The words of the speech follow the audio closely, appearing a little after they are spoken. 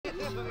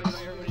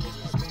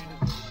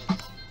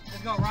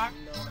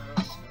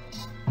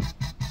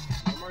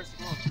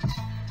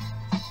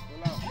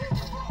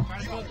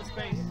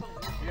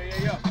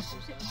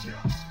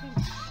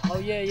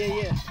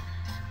yeah.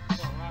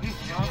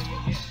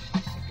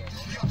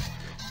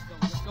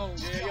 Let's go.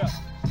 Yeah.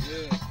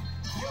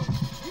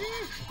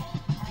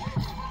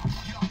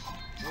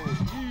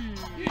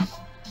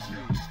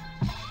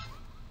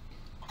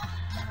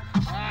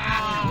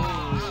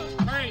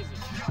 Crazy.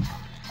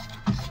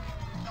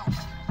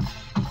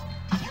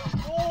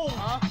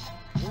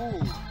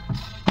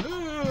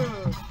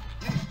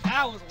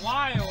 That was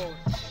wild.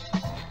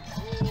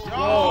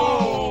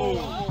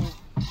 Yo.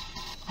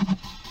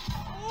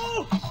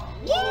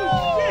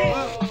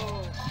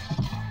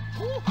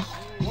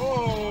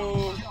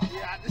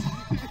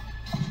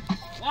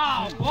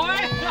 Wow, boy.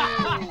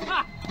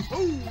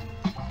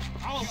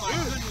 Oh my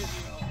goodness.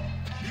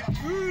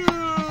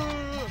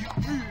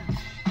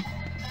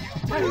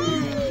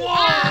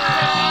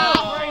 Wow.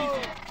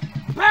 Crazy.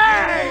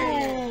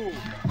 Bang.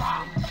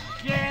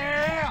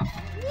 Yeah.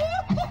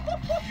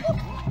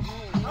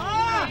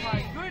 Oh my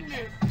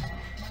goodness.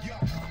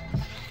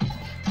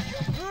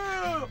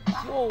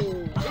 Whoa.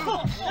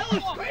 That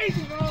was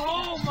crazy, bro.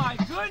 Oh my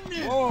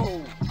goodness.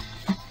 Whoa.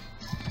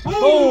 Oh.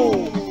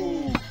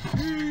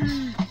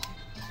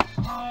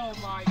 Oh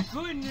my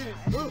goodness.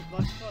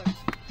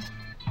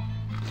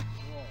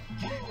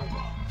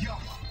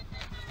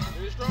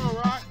 Pretty strong,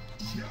 Rock.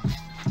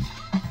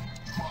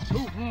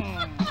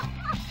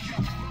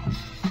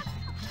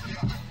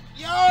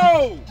 Yo!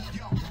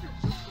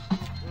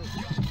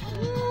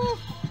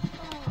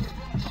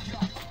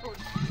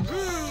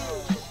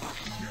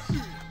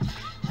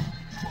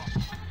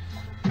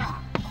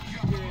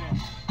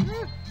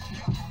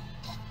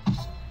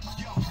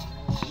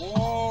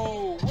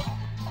 Whoa!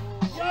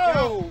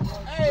 Yo!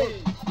 Hey!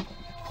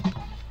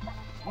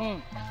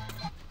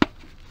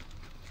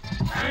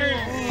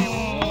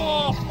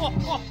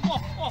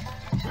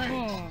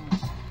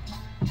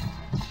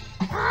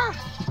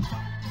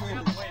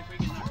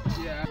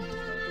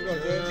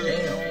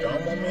 Damn,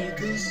 Damo made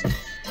this.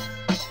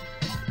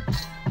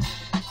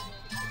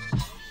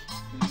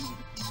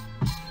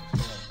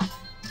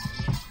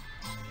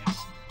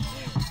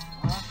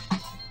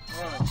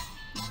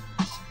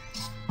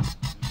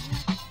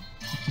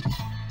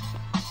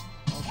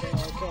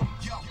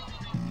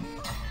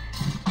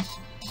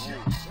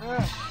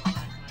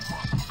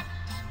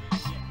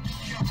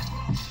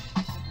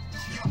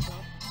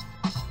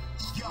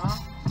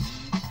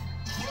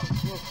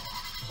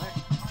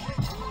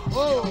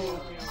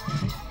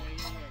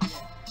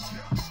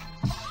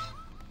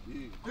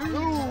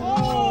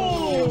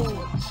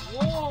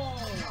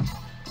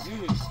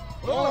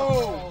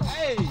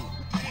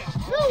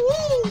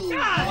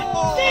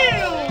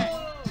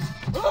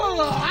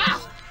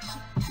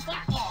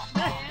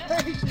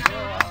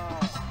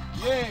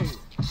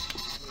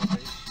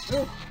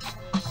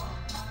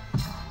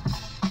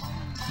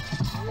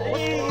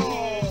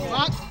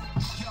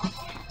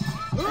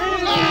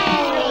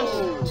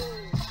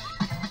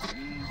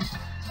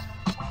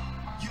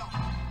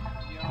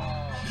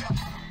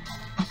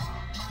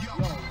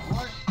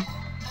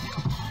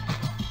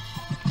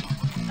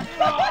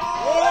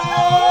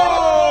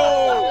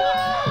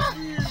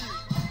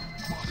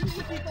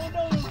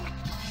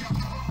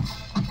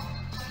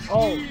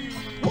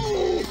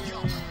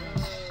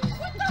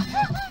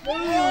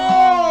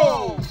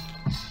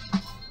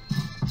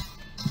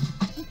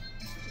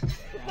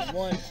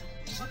 One.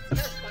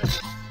 Let's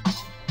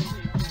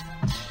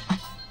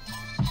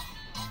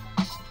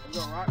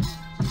go, Rock.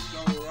 Let's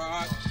go,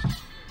 Rock.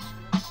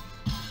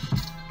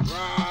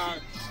 Rock.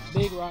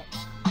 Big rock.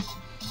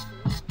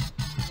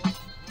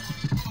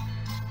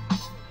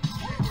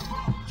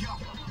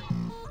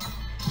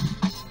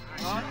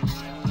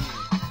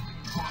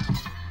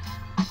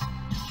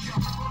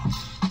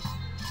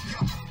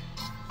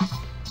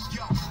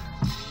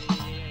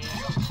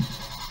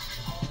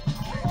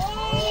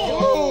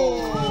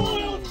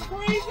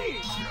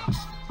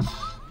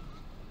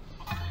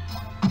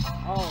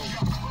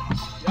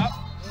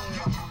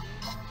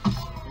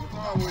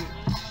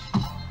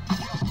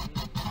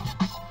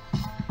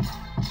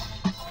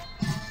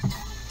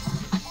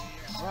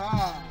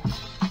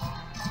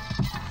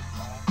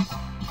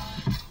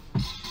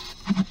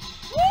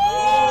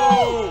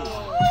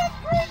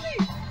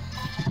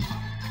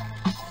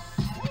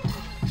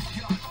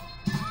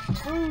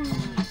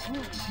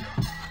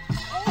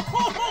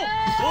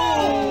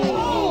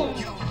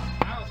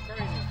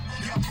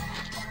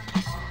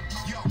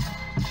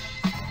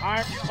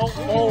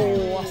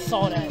 Oh, I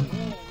saw that.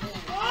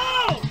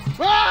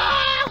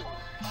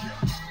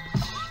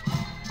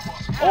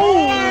 Oh!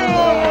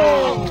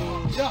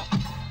 Yeah.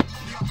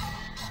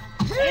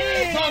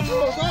 Hey. Talk to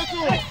him, talk to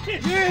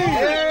him. Yeah.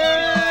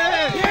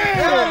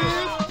 Yeah.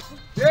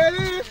 There it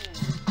is.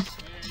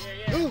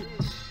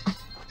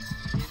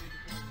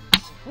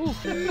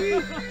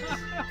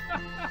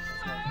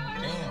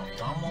 Damn,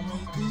 Damo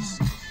made this.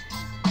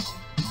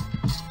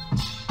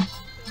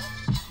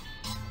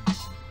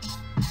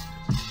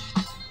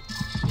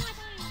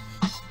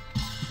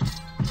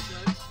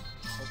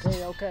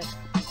 Okay.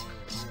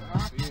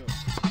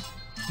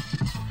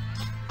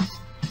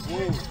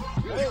 Whoa.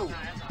 Whoa.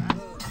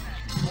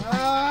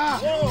 Ah.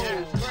 Whoa.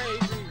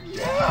 Crazy.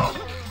 Yeah.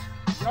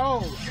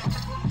 Yo.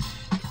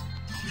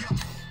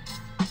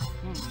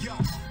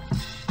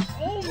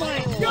 Oh my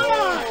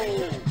God!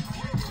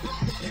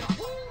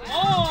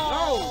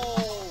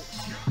 Oh!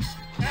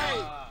 Hey!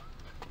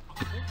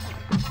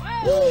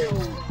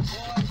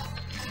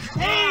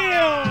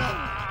 Damn!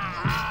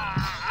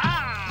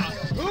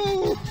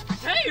 Ooh.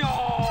 Damn!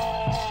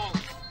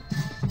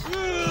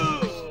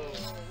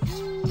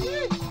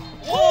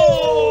 Whoa!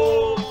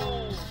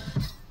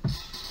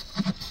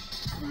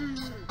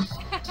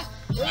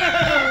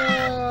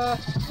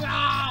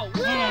 Wow!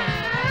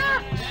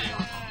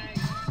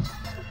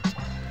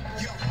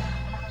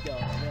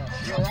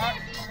 You alright?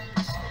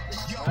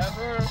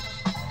 Whatever.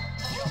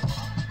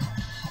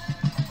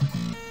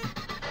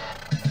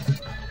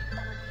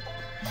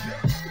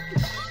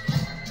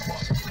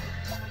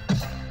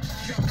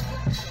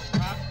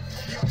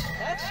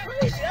 That's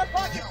crazy. That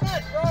pocket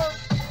punch, bro.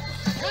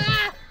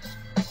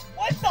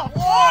 What the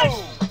fuck?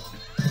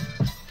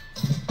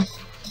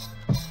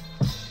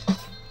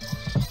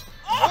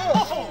 Oh!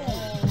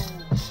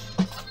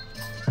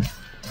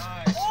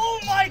 Oh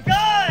my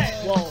God!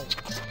 Whoa.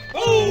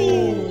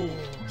 Ooh!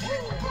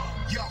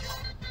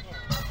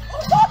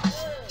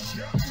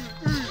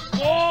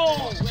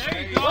 Whoa!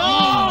 There you go!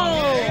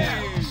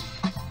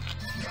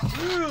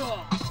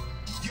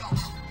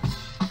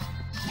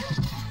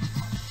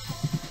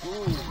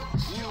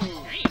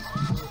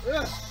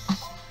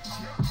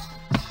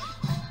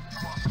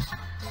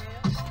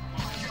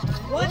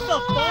 What the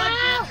fuck?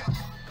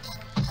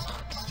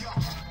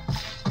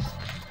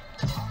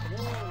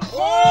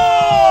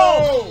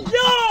 Whoa!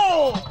 Yo!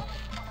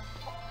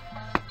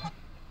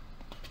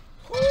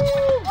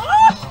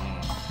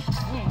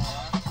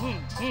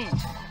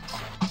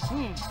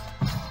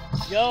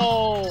 Yo.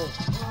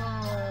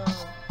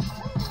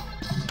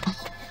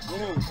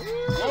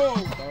 Whoa.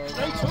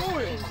 Stay to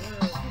it.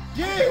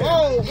 Yeah.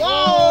 Whoa. Whoa.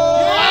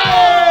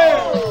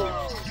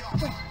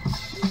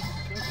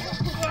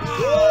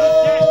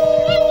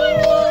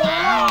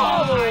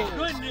 Oh my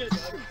goodness!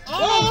 Oh,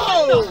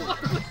 what the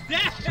fuck was that?